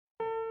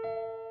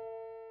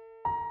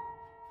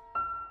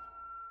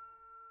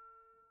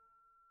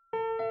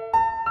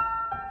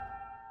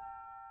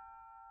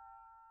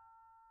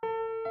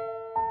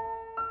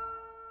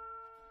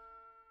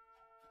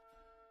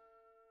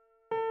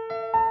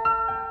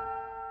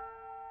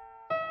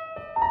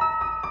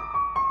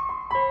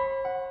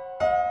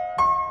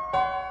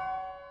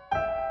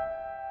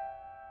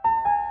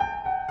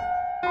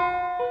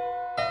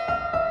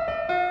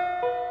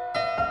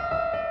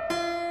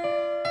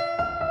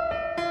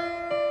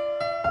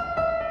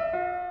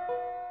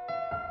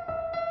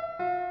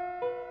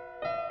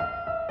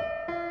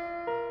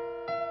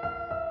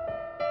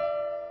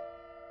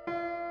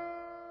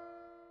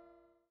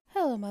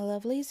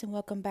lovelies, and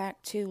welcome back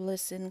to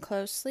Listen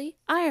Closely.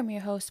 I am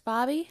your host,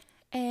 Bobbi,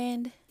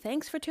 and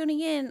thanks for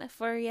tuning in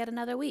for yet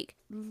another week.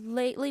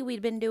 Lately,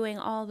 we've been doing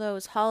all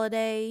those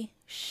holiday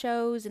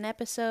shows and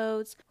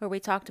episodes where we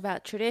talked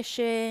about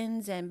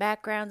traditions and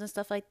backgrounds and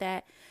stuff like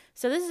that.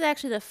 So this is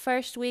actually the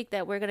first week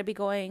that we're going to be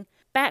going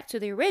back to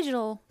the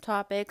original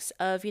topics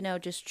of,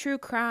 just true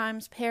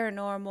crimes,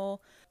 paranormal,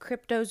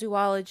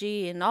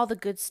 cryptozoology, and all the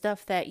good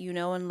stuff that you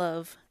know and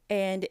love.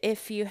 And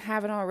if you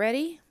haven't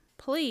already,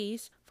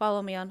 please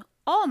follow me on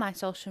all my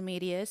social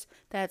medias.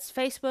 That's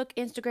Facebook,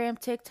 Instagram,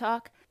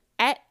 TikTok,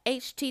 at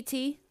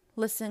HTT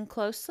Listen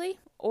Closely.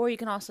 Or you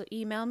can also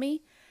email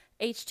me,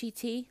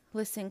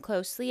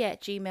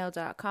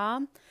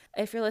 httlistenclosely@gmail.com.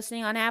 If you're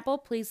listening on Apple,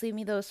 please leave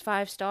me those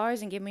 5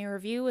 stars and give me a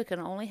review. It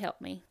can only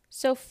help me.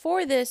 So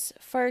for this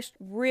first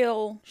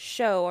real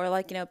show, or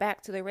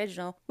back to the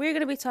original, we're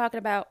going to be talking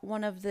about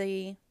one of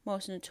the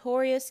most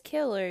notorious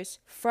killers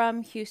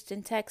from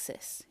Houston,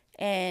 Texas.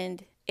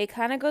 And it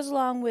kind of goes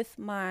along with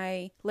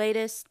my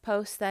latest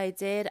post that I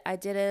did. I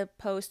did a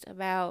post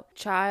about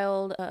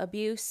child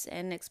abuse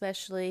and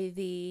especially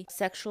the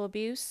sexual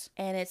abuse.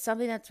 And it's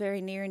something that's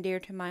very near and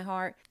dear to my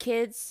heart.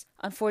 Kids,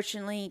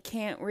 unfortunately,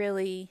 can't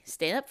really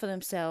stand up for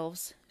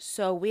themselves.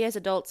 So we as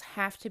adults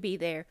have to be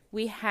there.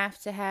 We have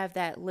to have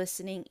that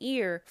listening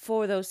ear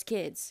for those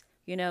kids.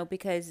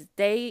 Because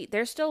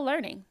they're still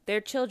learning.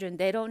 They're children.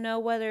 They don't know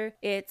whether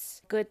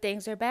it's good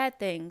things or bad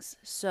things.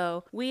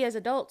 So we as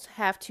adults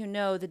have to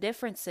know the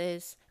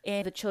differences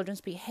in the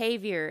children's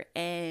behavior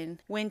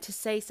and when to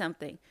say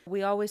something.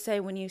 We always say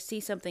when you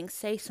see something,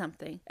 say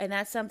something. And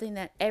that's something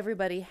that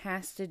everybody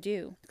has to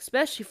do,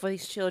 especially for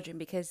these children,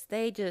 because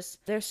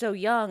they're so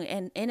young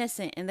and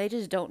innocent and they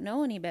just don't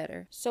know any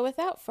better. So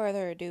without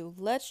further ado,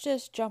 let's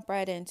just jump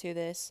right into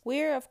this.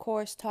 We're of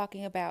course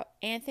talking about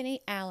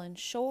Anthony Allen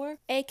Shore,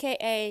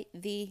 aka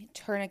the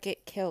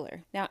Tourniquet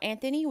Killer. Now,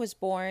 Anthony was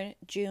born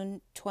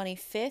June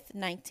 25th,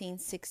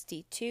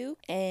 1962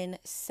 in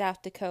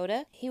South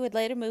Dakota. He would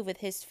later move with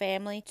his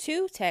family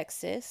to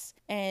Texas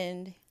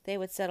and they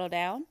would settle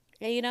down.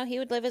 And he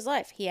would live his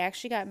life. He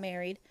actually got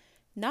married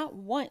not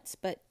once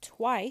but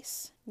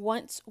twice.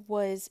 Once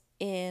was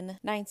in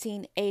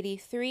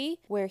 1983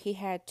 where he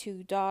had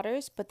 2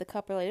 daughters, but the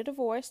couple later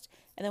divorced,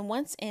 and then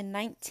once in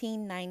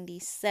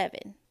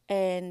 1997.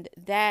 And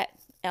that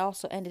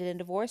also ended in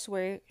divorce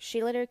where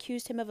she later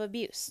accused him of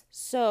abuse.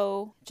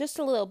 So just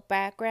a little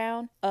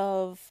background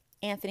of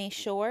Anthony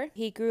Shore.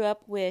 He grew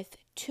up with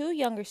 2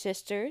 younger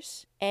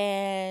sisters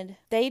and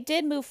they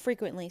did move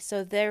frequently.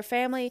 So their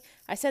family,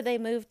 I said they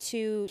moved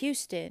to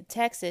Houston,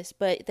 Texas,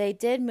 but they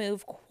did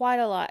move quite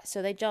a lot.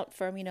 So they jumped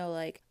from,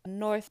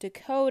 North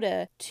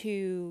Dakota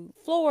to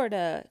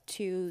Florida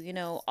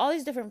to, all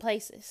these different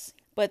places.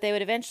 But they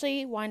would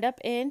eventually wind up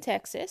in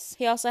Texas.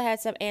 He also had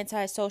some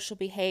antisocial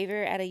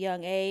behavior at a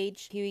young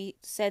age. He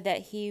said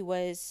that he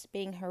was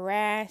being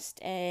harassed,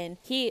 and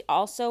he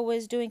also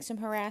was doing some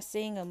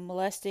harassing and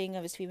molesting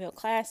of his female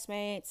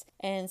classmates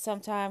and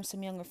sometimes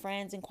some younger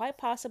friends and quite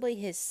possibly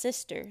his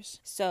sisters.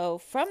 So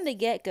from the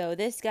get-go,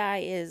 this guy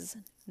is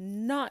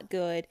not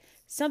good.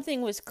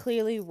 Something was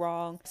clearly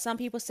wrong. Some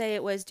people say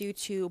it was due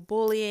to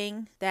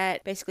bullying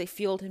that basically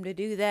fueled him to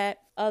do that.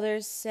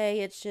 Others say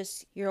it's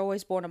just you're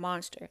always born a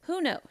monster. Who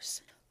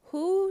knows?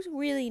 Who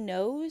really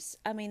knows?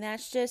 I mean,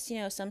 that's just,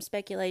 some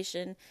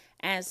speculation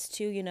as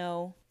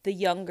to, the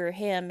younger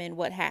him and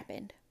what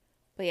happened.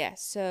 But yeah,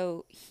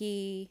 so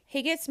he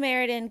gets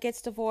married and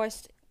gets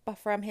divorced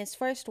from his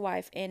first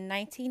wife in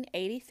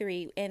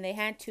 1983, and they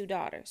had 2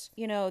 daughters.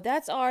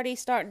 That's already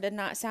starting to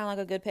not sound like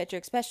a good picture,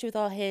 especially with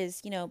all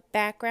his,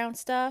 background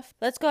stuff.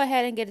 Let's go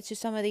ahead and get into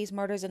some of these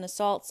murders and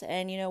assaults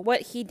and,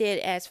 what he did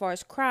as far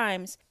as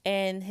crimes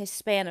and his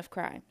span of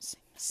crimes.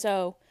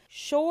 So,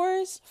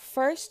 Shore's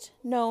first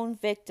known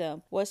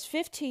victim was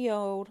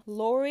 15-year-old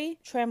Lori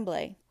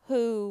Tremblay,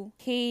 who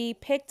he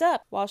picked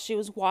up while she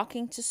was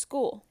walking to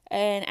school.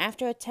 And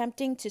after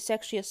attempting to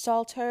sexually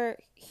assault her,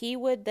 he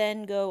would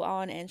then go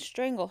on and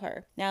strangle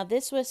her. Now,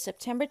 this was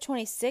September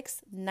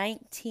 26,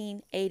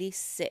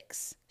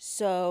 1986.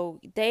 So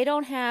they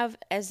don't have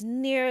as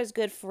near as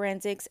good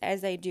forensics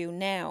as they do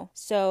now.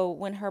 So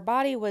when her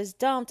body was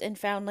dumped and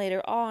found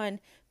later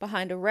on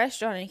behind a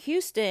restaurant in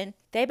Houston,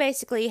 they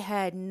basically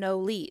had no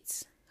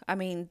leads. I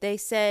mean,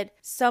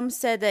 some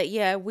said that,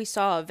 yeah, we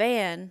saw a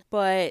van,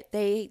 but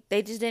they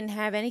just didn't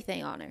have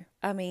anything on her.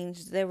 I mean,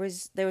 there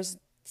was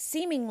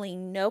seemingly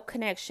no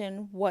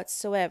connection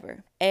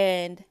whatsoever.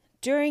 And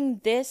during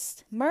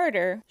this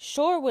murder,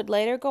 Shore would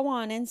later go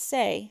on and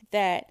say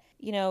that,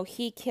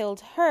 he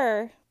killed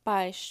her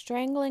by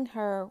strangling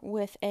her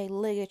with a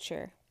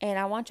ligature. And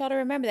I want y'all to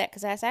remember that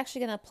because that's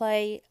actually going to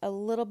play a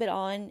little bit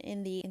on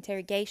in the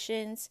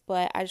interrogations.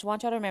 But I just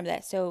want y'all to remember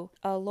that. So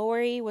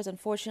Lori was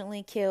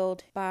unfortunately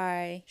killed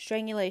by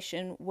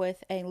strangulation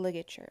with a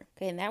ligature.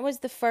 Okay, and that was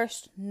the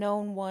first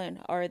known one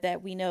or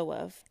that we know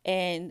of.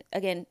 And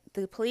again,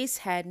 the police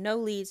had no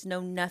leads, no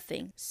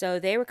nothing. So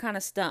they were kind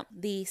of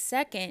stumped. The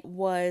second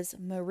was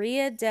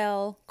Maria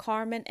del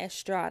Carmen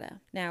Estrada.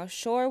 Now,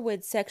 Shore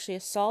would sexually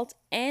assault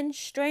and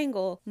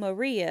strangle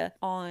Maria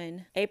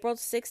on April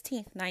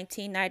 16th,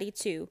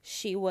 1992.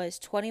 She was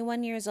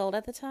 21 years old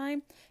at the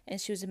time, and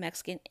she was a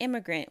Mexican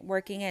immigrant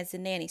working as a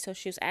nanny. So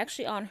she was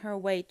actually on her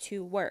way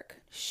to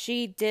work.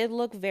 She did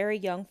look very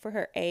young for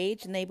her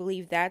age, and they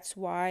believe that's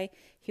why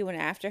he went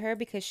after her,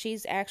 because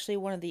she's actually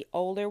one of the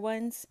older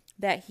ones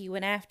that he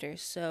went after.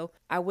 So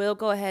I will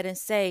go ahead and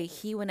say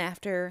he went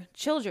after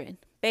children,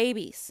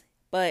 babies,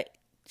 but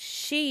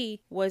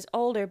she was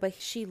older, but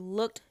she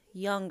looked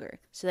younger.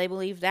 So they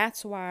believe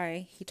that's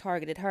why he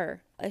targeted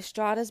her.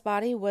 Estrada's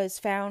body was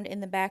found in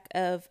the back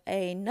of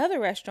another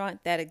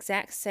restaurant that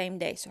exact same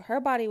day. So her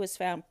body was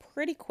found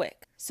pretty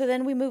quick. So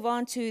then we move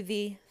on to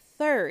the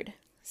third,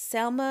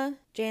 Selma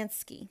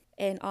Jansky.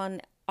 And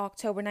on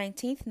October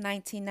 19th,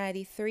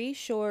 1993,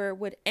 Shore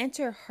would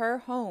enter her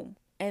home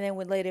and then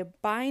would later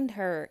bind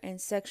her and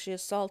sexually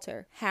assault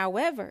her.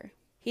 However,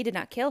 he did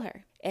not kill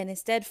her and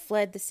instead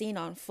fled the scene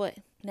on foot.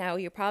 Now,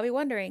 you're probably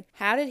wondering,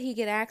 how did he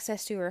get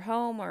access to her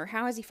home, or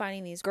how is he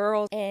finding these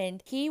girls?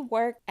 And he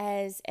worked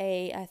as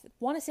I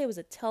want to say it was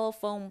a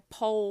telephone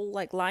pole,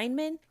 like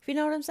lineman, if you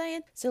know what I'm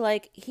saying. So,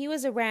 like, he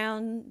was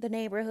around the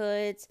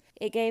neighborhoods.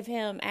 It gave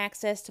him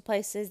access to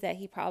places that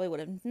he probably would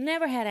have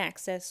never had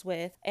access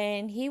with.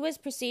 And he was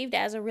perceived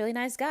as a really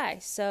nice guy.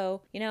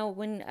 So, you know,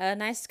 when a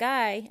nice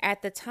guy,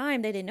 at the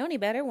time, they didn't know any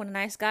better, when a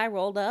nice guy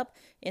rolled up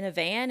in a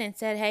van and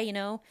said, hey, you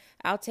know,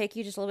 I'll take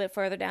you just a little bit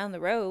further down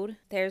the road,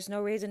 there's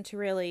no reason to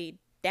really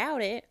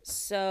doubt it.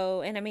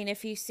 So, and I mean,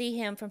 if you see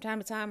him from time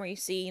to time, or you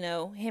see, you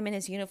know, him in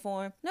his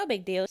uniform, no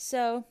big deal.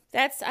 So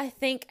that's, I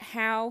think,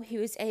 how he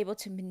was able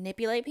to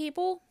manipulate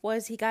people,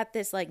 was he got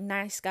this like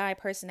nice guy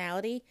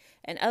personality,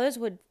 and others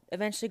would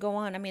eventually go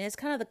on. I mean, it's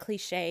kind of the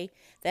cliche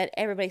that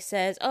everybody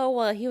says, oh,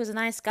 well, he was a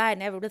nice guy,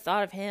 never would have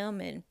thought of him,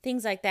 and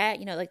things like that,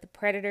 you know, like the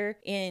predator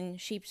in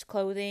sheep's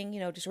clothing,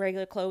 you know, just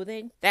regular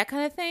clothing, that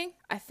kind of thing.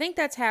 I think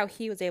that's how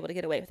he was able to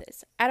get away with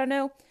this. I don't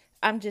know.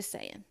 I'm just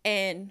saying.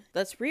 And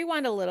let's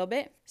rewind a little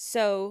bit.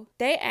 So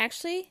they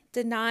actually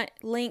did not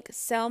link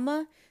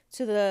Selma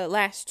to the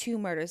last two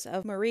murders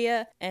of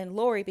Maria and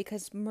Lori,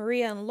 because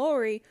Maria and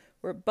Lori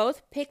were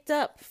both picked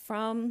up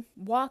from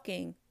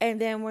walking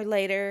and then were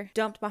later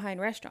dumped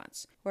behind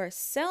restaurants, whereas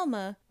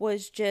Selma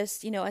was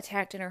just, you know,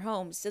 attacked in her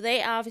home. So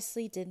they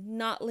obviously did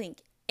not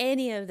link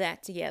any of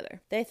that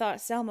together. They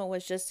thought Selma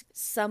was just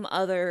some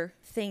other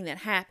thing that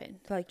happened,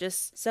 like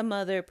just some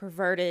other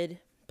perverted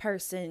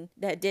person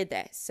that did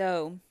that.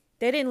 So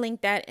they didn't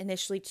link that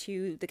initially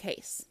to the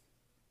case.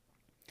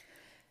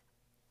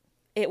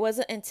 It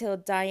wasn't until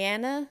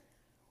Diana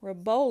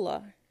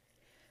Rebolar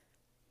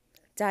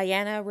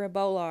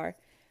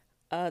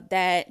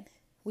that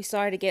we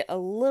started to get a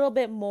little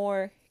bit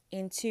more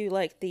into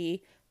like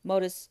the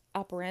modus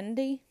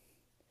operandi,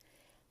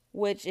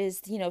 which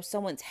is, you know,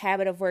 someone's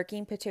habit of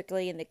working,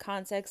 particularly in the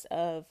context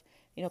of,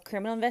 you know,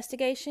 criminal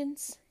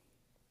investigations.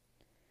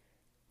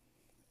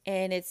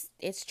 And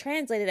it's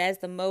translated as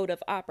the mode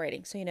of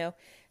operating. So, you know,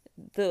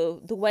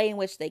 the way in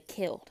which they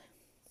killed.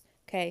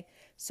 Okay.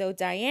 So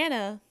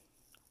Diana,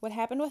 what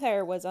happened with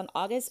her was on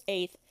August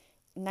 8th,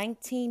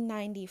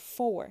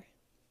 1994.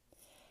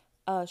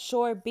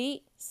 Shore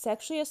beat,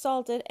 sexually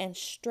assaulted, and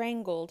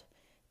strangled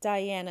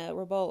Diana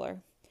Rebolar.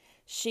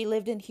 She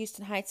lived in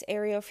Houston Heights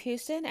area of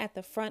Houston at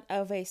the front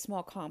of a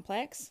small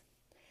complex.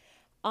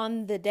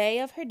 On the day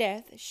of her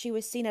death, she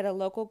was seen at a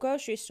local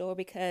grocery store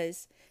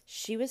because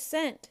she was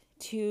sent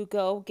to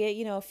go get,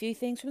 you know, a few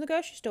things from the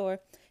grocery store.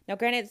 Now,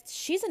 granted,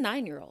 she's a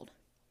 9-year-old.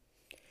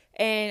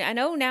 And I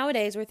know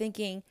nowadays we're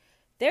thinking,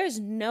 there's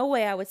no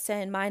way I would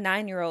send my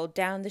 9-year-old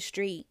down the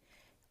street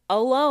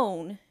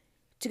alone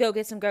to go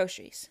get some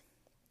groceries.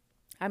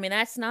 I mean,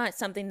 that's not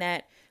something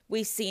that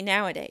we see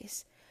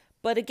nowadays.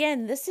 But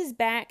again, this is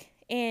back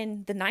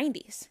in the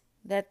 90s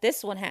that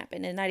this one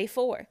happened, in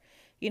 94.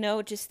 You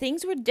know, just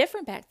things were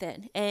different back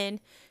then.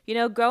 And, you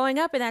know, growing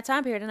up in that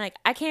time period, and like,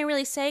 I can't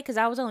really say because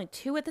I was only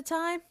 2 at the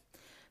time,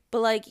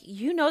 but like,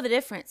 you know the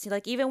difference.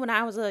 Like, even when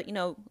I was a, you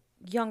know,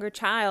 younger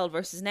child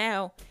versus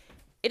now,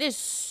 it is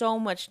so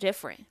much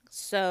different.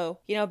 So,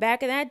 you know,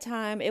 back in that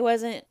time, it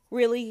wasn't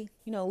really,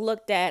 you know,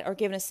 looked at or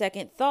given a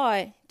second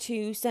thought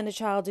to send a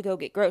child to go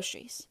get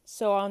groceries.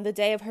 So on the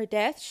day of her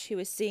death, she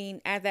was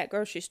seen at that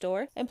grocery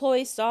store.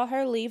 Employees saw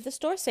her leave the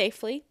store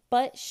safely,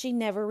 but she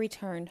never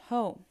returned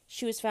home.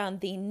 She was found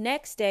the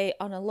next day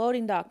on a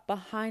loading dock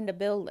behind a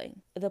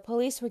building. The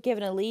police were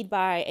given a lead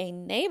by a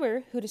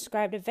neighbor who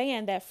described a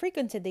van that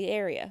frequented the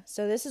area.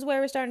 So this is where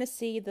we're starting to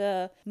see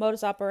the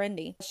modus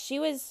operandi. She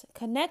was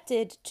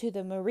connected to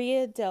the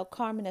Maria del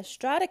Carmen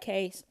Estrada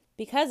case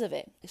because of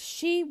it.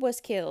 She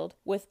was killed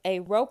with a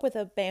rope with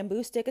a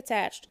bamboo stick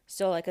attached,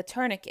 so like a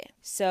tourniquet.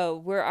 So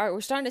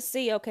we're starting to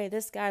see, okay,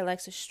 this guy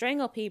likes to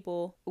strangle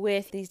people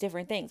with these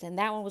different things, and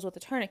that one was with a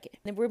tourniquet.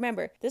 And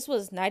remember, this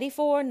was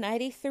 94,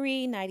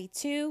 93,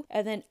 92,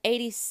 and then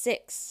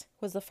 86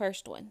 was the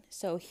first one.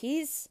 So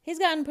he's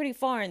gotten pretty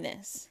far in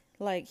this.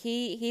 Like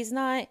he's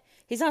not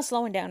he's not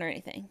slowing down or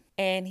anything.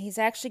 And he's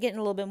actually getting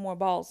a little bit more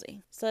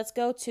ballsy. So let's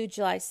go to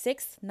July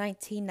 6th,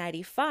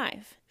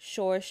 1995.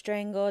 Shore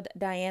strangled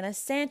Diana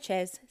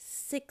Sanchez,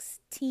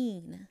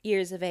 16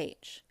 years of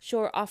age.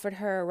 Shore offered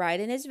her a ride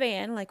in his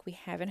van, like we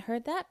haven't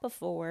heard that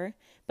before.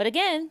 But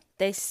again,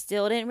 they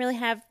still didn't really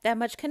have that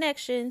much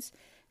connections.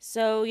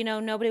 So,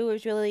 nobody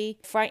was really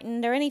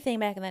frightened or anything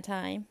back in that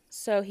time.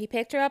 So he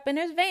picked her up in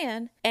his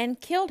van and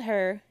killed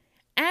her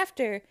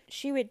after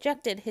she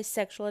rejected his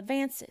sexual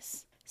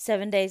advances.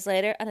 7 days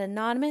later, an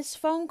anonymous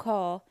phone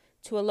call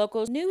to a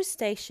local news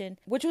station,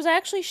 which was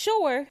actually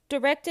Shore,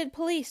 directed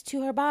police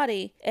to her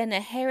body in a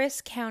Harris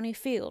County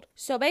field.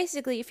 So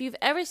basically, if you've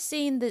ever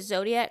seen the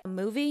Zodiac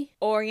movie,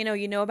 or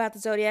you know about the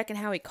Zodiac and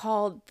how he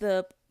called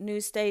the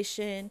news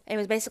station and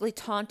was basically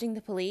taunting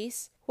the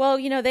police. Well,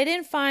 they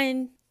didn't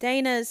find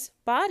Dana's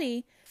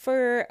body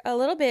for a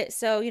little bit.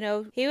 So,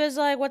 he was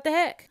like, what the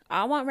heck?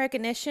 I want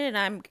recognition, and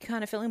I'm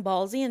kind of feeling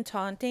ballsy and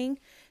taunting.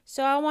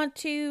 So I want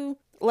to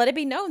let it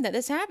be known that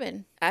this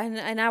happened.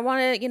 And I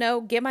want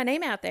to, get my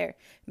name out there.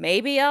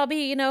 Maybe I'll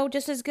be,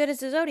 just as good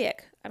as the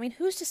Zodiac. I mean,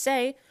 who's to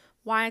say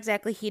why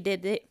exactly he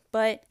did it?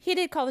 But he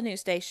did call the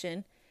news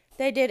station.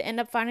 They did end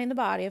up finding the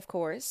body, of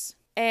course.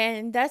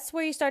 And that's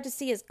where you start to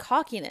see his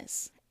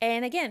cockiness.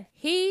 And again,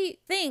 he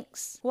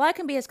thinks, well, I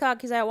can be as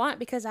cocky as I want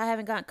because I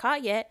haven't gotten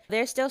caught yet.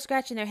 They're still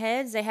scratching their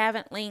heads. They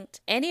haven't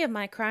linked any of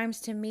my crimes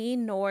to me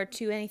nor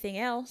to anything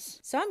else.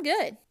 So I'm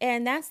good.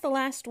 And that's the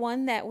last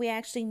one that we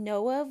actually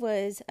know of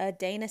was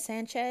Dana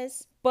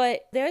Sanchez.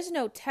 But there's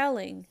no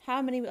telling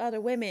how many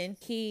other women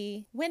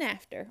he went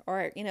after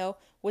or,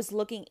 was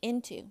looking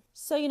into.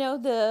 So,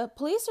 the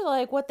police are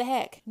like, what the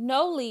heck?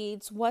 No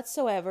leads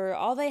whatsoever.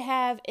 All they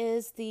have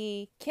is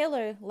the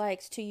killer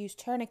likes to use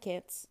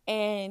tourniquets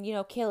and,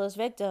 kill his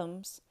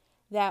victims.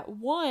 That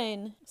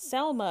one,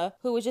 Selma,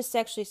 who was just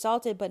sexually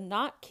assaulted but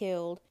not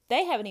killed,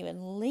 they haven't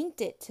even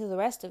linked it to the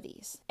rest of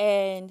these.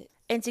 And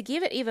to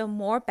give it even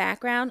more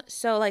background,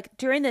 so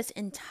during this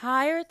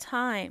entire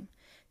time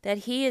that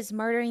he is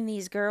murdering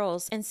these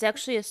girls and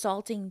sexually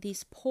assaulting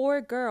these poor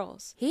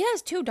girls, he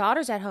has 2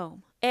 daughters at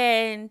home.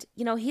 And,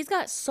 he's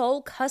got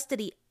sole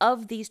custody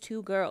of these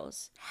 2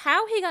 girls.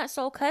 How he got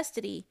sole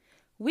custody,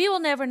 we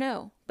will never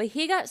know. But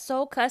he got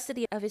sole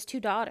custody of his 2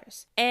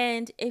 daughters.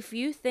 And if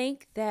you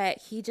think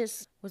that he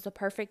just was a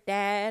perfect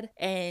dad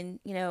and,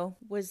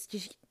 was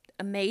just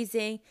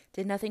amazing,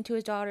 did nothing to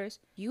his daughters,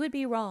 you would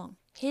be wrong.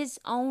 His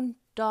own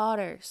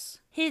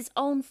daughters, his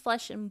own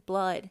flesh and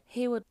blood,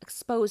 he would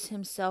expose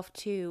himself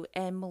to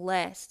and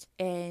molest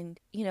and,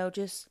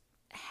 just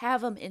have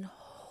them in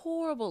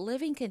horrible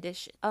living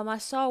condition. I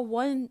saw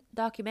one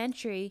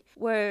documentary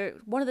where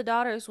one of the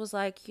daughters was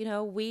like,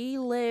 we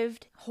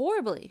lived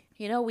horribly.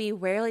 We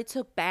rarely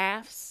took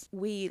baths.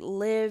 We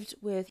lived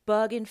with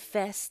bug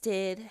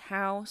infested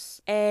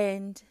house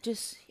and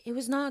just, it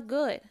was not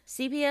good.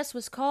 CPS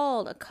was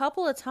called a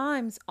couple of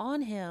times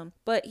on him,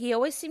 but he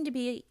always seemed to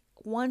be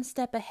one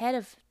step ahead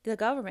of the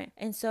government.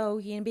 And so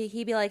he'd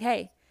be like,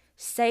 hey,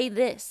 say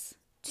this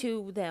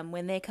to them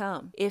when they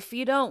come. If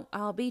you don't,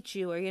 I'll beat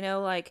you. Or,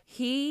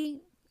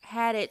 he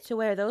had it to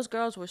where those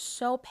girls were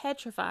so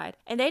petrified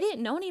and they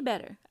didn't know any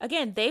better.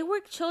 Again, they were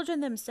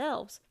children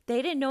themselves.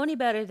 They didn't know any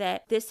better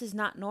that this is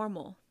not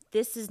normal.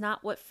 This is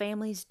not what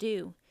families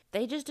do.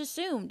 They just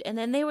assumed. And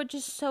then they were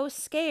just so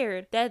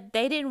scared that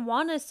they didn't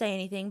want to say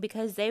anything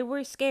because they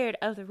were scared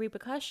of the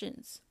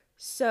repercussions.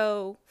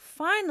 So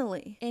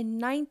finally, in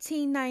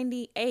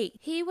 1998,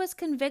 he was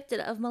convicted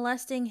of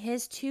molesting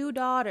his 2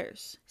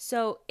 daughters.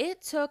 So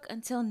it took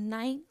until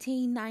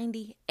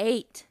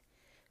 1998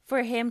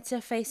 for him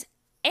to face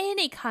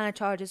any kind of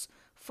charges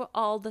for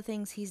all the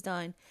things he's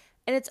done.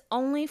 And it's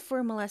only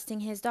for molesting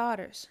his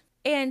daughters.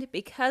 And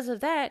because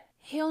of that,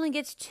 he only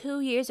gets 2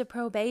 years of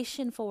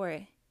probation for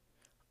it.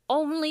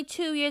 Only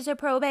 2 years of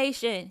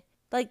probation.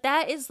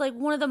 That is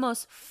one of the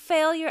most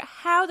failure.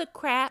 How the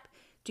crap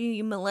do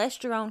you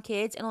molest your own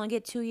kids and only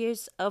get 2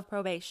 years of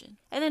probation?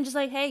 And then just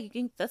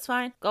hey, that's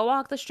fine. Go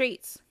walk the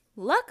streets.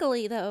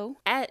 Luckily, though,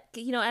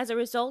 as a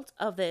result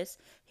of this,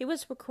 he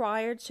was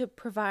required to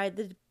provide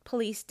the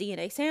police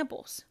DNA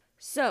samples.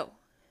 So,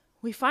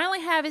 we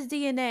finally have his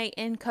DNA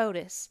in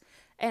CODIS.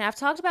 And I've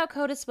talked about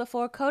CODIS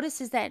before.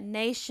 CODIS is that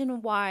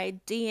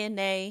nationwide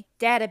DNA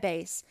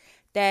database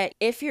that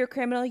if you're a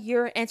criminal,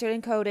 you're entered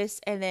in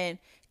CODIS, and then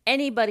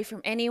anybody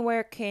from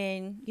anywhere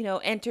can,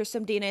 enter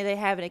some DNA they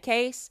have in a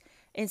case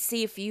and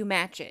see if you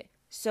match it.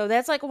 So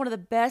that's one of the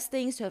best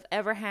things to have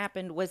ever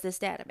happened was this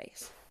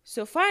database.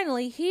 So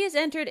finally, he is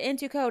entered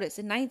into CODIS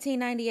in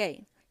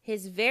 1998.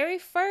 His very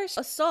first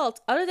assault,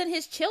 other than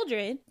his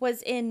children,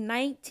 was in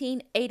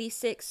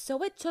 1986.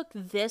 So it took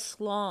this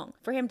long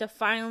for him to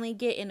finally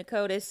get into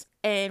CODIS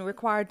and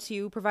required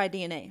to provide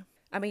DNA.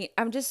 I mean,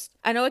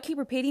 I know I keep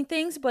repeating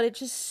things, but it's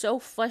just so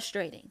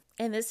frustrating.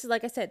 And this is,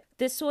 like I said,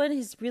 this one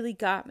has really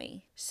got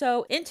me.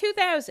 So in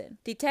 2000,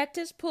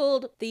 detectives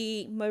pulled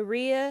the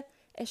Maria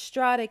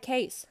Estrada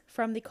case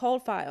from the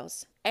cold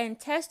files and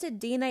tested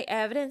DNA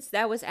evidence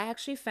that was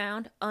actually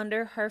found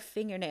under her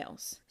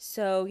fingernails.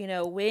 So,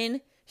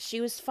 when She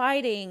was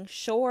fighting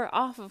Shore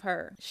off of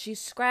her. She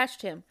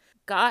scratched him,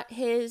 got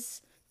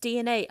his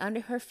DNA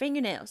under her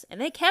fingernails,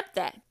 and they kept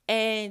that.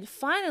 And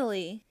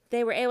finally,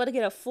 they were able to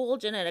get a full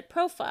genetic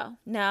profile.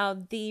 Now,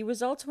 the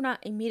results were not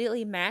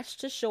immediately matched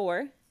to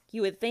Shore.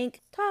 You would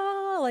think,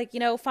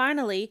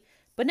 finally.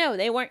 But no,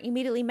 they weren't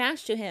immediately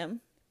matched to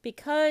him.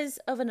 Because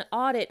of an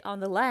audit on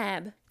the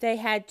lab, they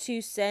had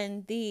to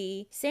send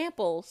the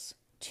samples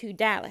to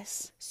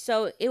Dallas.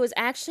 So it was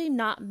actually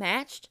not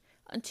matched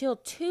until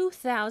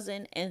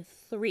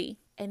 2003.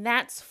 And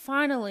that's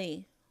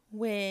finally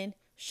when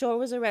Shore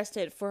was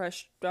arrested for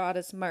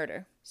Estrada's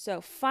murder.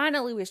 So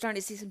finally, we're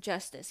starting to see some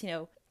justice,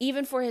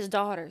 even for his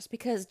daughters,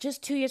 because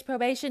just 2 years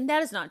probation,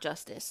 that is not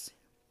justice.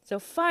 So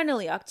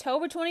finally,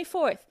 October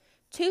 24th,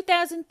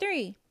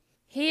 2003,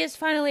 he is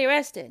finally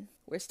arrested.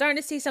 We're starting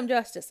to see some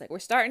justice. We're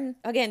starting,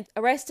 again,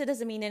 arrested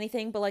doesn't mean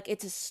anything, but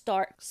it's a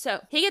start. So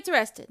he gets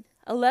arrested.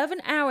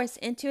 11 hours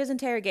into his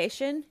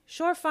interrogation,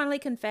 Shore finally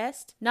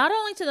confessed, not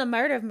only to the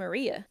murder of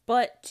Maria,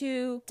 but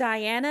to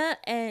Diana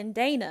and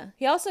Dana.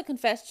 He also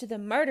confessed to the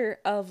murder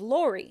of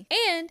Lori,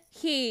 and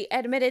he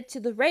admitted to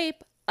the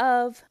rape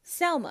of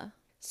Selma.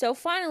 So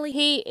finally,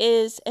 he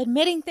is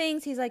admitting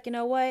things. He's like, you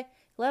know what?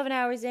 11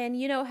 hours in,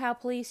 you know how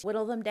police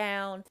whittle them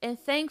down. And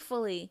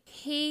thankfully,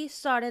 he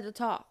started to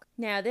talk.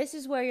 Now, this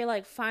is where you're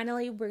like,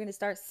 finally, we're going to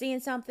start seeing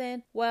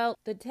something. Well,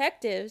 the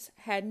detectives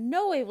had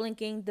no way of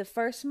linking the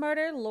first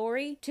murder,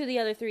 Lori, to the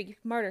other 3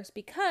 murders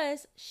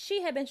because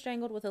she had been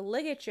strangled with a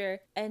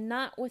ligature and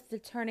not with the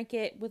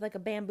tourniquet with a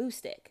bamboo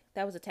stick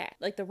that was attached,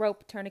 like the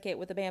rope tourniquet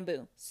with the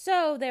bamboo.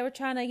 So they were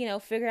trying to,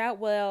 figure out,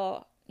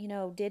 well,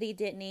 did he,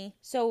 didn't he?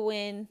 So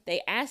when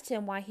they asked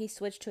him why he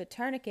switched to a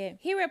tourniquet,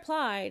 he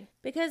replied,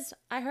 because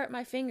I hurt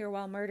my finger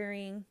while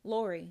murdering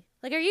Lori.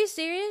 Are you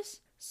serious?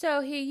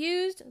 So he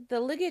used the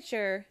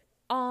ligature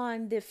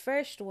on the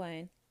first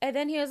one. And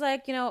then he was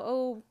like,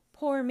 oh,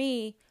 poor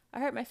me. I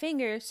hurt my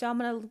finger, so I'm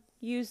going to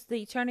use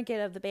the tourniquet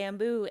of the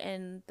bamboo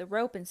and the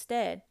rope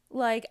instead.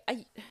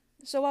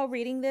 So while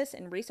reading this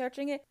and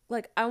researching it,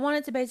 I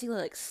wanted to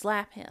basically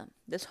slap him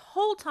this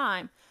whole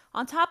time.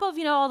 On top of,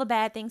 all the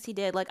bad things he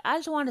did, I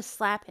just wanted to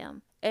slap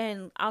him.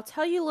 And I'll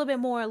tell you a little bit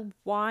more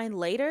why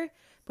later,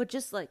 but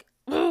just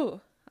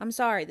ugh, I'm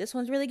sorry, this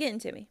one's really getting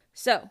to me.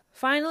 So,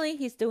 finally,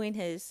 he's doing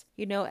his,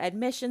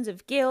 admissions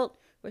of guilt.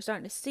 We're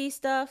starting to see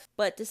stuff.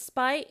 But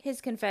despite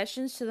his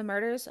confessions to the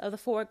murders of the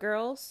 4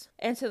 girls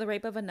and to the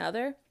rape of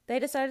another, they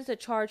decided to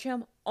charge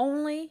him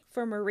only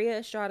for Maria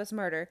Estrada's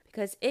murder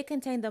because it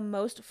contained the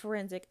most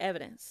forensic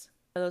evidence.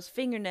 Those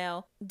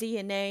fingernail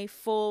DNA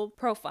full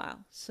profile.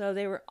 So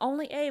they were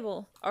only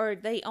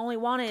they only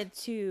wanted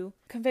to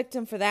convict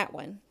him for that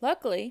one.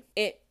 Luckily,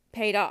 it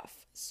paid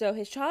off. So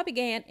his trial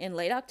began in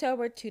late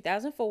October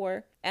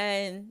 2004,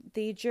 and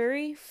the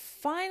jury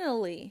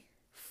finally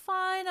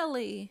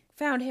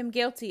found him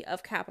guilty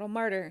of capital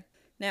murder.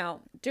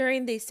 Now,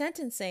 during the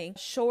sentencing,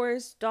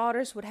 Shore's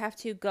daughters would have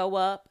to go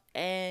up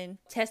and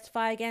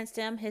testify against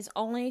him. His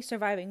only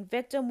surviving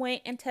victim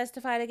went and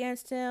testified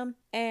against him,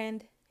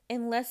 and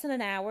in less than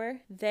an hour,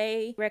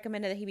 they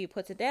recommended that he be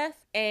put to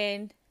death,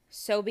 and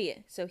so be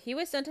it. So he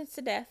was sentenced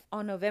to death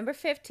on November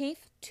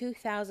 15th,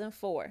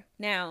 2004.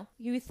 Now,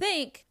 you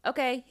think,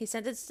 okay, he's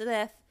sentenced to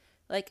death,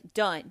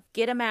 done.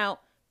 Get him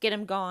out, get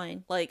him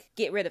gone,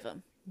 get rid of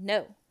him.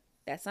 No,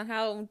 that's not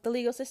how the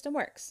legal system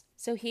works.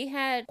 So he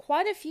had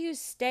quite a few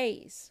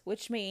stays,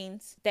 which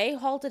means they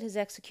halted his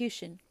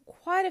execution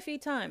quite a few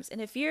times. And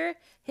if you're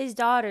his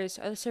daughters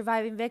or the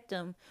surviving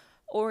victim,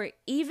 or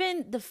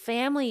even the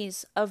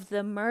families of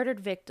the murdered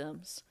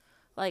victims,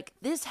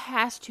 this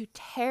has to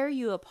tear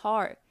you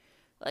apart.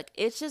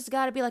 It's just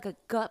got to be a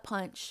gut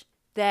punch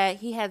that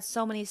he had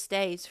so many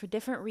stays for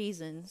different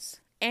reasons.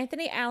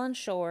 Anthony Allen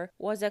Shore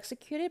was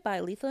executed by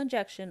lethal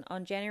injection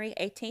on January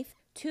 18th,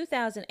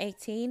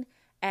 2018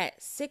 at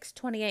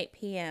 6:28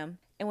 p.m.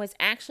 and was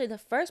actually the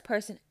first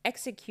person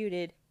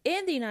executed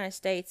in the United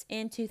States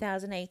in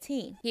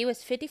 2018. He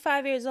was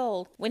 55 years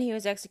old when he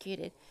was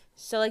executed.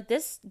 So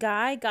this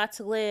guy got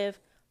to live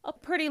a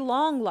pretty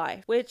long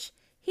life, which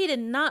he did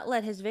not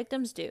let his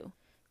victims do.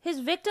 His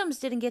victims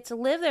didn't get to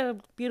live their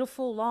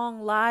beautiful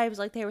long lives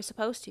like they were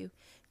supposed to.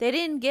 They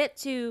didn't get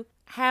to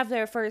have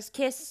their first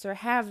kiss or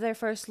have their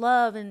first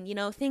love and,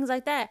 things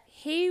like that.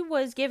 He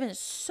was given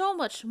so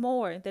much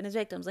more than his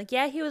victims.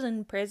 Yeah, he was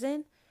in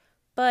prison,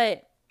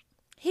 but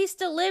he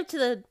still lived to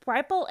the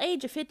ripe old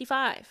age of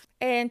 55.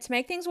 And to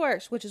make things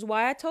worse, which is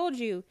why I told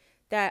you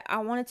that I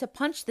wanted to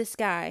punch this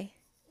guy.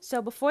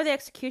 So before the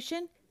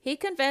execution, he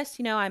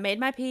confessed, I made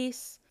my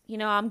peace.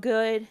 I'm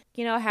good.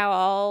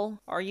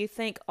 You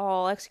think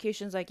all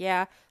executions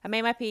yeah, I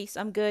made my peace.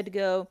 I'm good to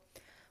go.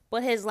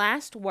 But his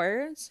last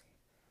words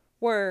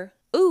were,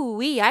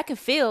 ooh-wee, I can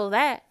feel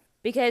that.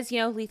 Because,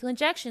 lethal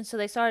injection. So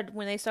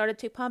when they started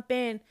to pump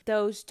in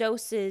those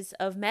doses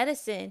of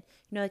medicine,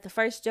 the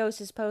first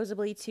dose is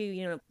supposedly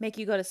to, make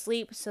you go to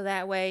sleep. So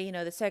that way,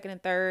 the second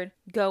and third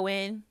go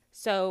in.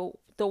 So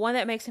the one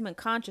that makes him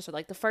unconscious,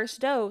 or the first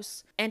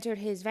dose, entered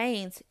his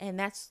veins. And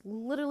that's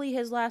literally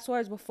his last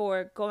words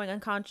before going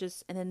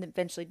unconscious and then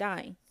eventually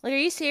dying. Are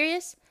you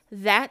serious?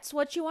 That's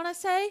what you want to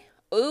say?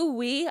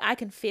 Ooh, I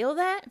can feel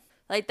that.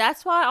 Like,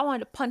 that's why I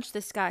wanted to punch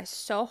this guy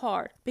so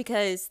hard,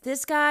 because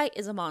this guy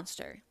is a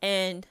monster.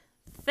 And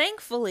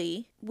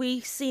thankfully, we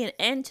see an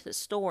end to the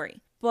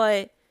story.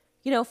 But,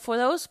 for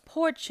those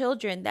poor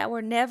children that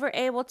were never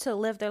able to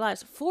live their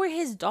lives, for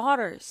his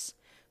daughters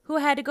who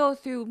had to go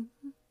through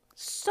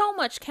so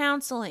much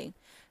counseling,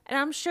 and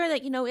I'm sure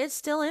that, it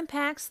still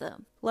impacts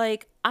them.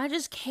 Like, I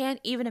just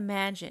can't even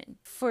imagine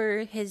for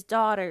his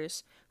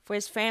daughters, for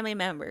his family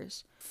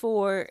members,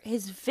 for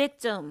his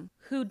victim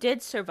who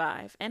did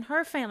survive and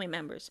her family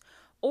members,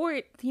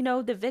 or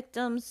the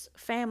victims'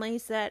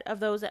 families of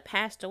those that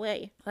passed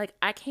away. Like,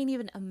 I can't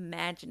even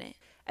imagine it.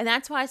 And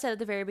that's why I said at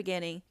the very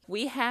beginning,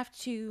 we have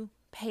to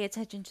pay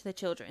attention to the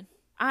children.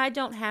 I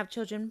don't have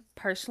children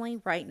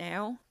personally right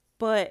now,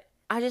 but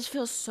I just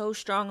feel so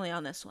strongly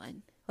on this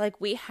one. Like,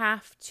 we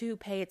have to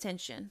pay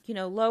attention.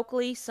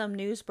 Locally, some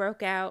news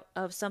broke out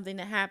of something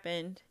that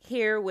happened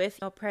here with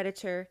a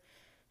predator,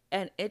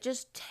 and it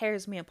just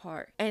tears me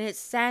apart. And it's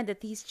sad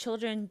that these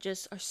children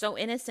just are so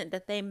innocent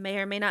that they may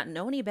or may not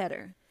know any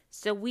better.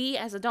 So we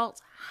as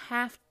adults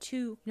have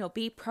to,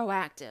 be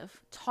proactive.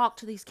 Talk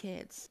to these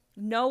kids.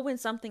 Know when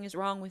something is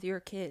wrong with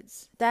your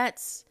kids.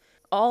 That's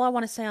all I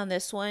want to say on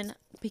this one,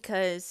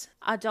 because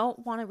I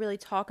don't want to really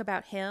talk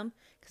about him.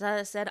 Because as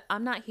I said,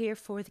 I'm not here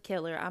for the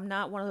killer. I'm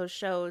not one of those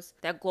shows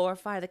that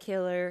glorify the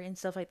killer and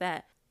stuff like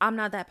that. I'm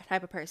not that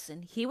type of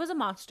person. He was a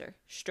monster.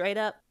 Straight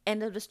up,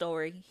 end of the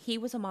story. He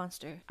was a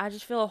monster. I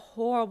just feel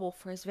horrible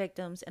for his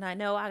victims, and I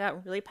know I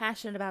got really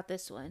passionate about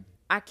this one.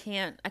 I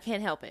can't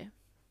help it.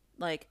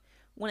 Like,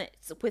 when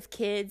it's with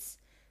kids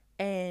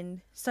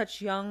and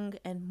such young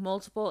and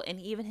multiple, and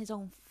even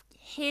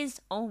his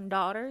own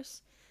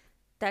daughters,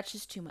 that's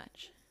just too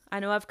much.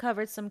 I know I've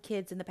covered some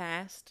kids in the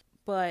past,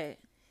 but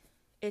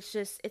it's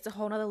a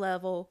whole nother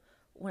level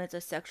when it's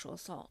a sexual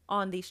assault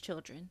on these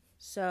children.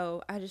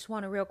 So I just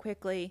want to real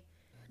quickly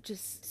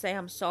just say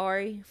I'm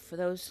sorry for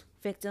those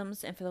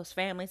victims and for those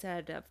families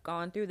that have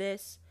gone through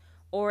this,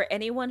 or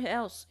anyone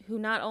else who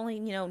not only,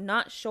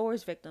 not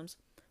Shore's victims,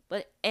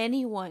 but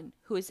anyone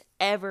who has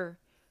ever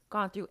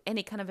gone through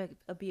any kind of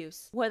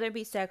abuse, whether it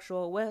be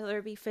sexual, whether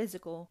it be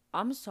physical.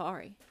 I'm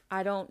sorry.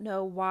 I don't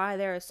know why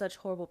there are such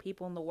horrible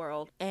people in the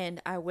world,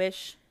 and I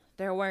wish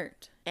there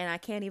weren't. And I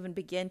can't even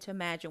begin to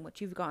imagine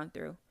what you've gone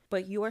through.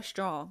 But you are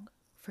strong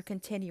for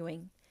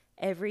continuing.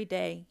 Every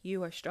day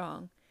you are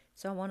strong.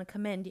 So I want to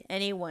commend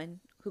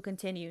anyone who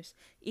continues,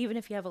 even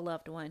if you have a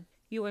loved one.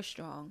 You are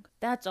strong.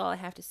 That's all I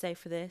have to say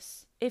for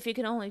this. If you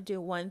can only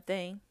do one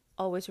thing,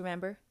 always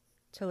remember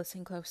to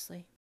listen closely.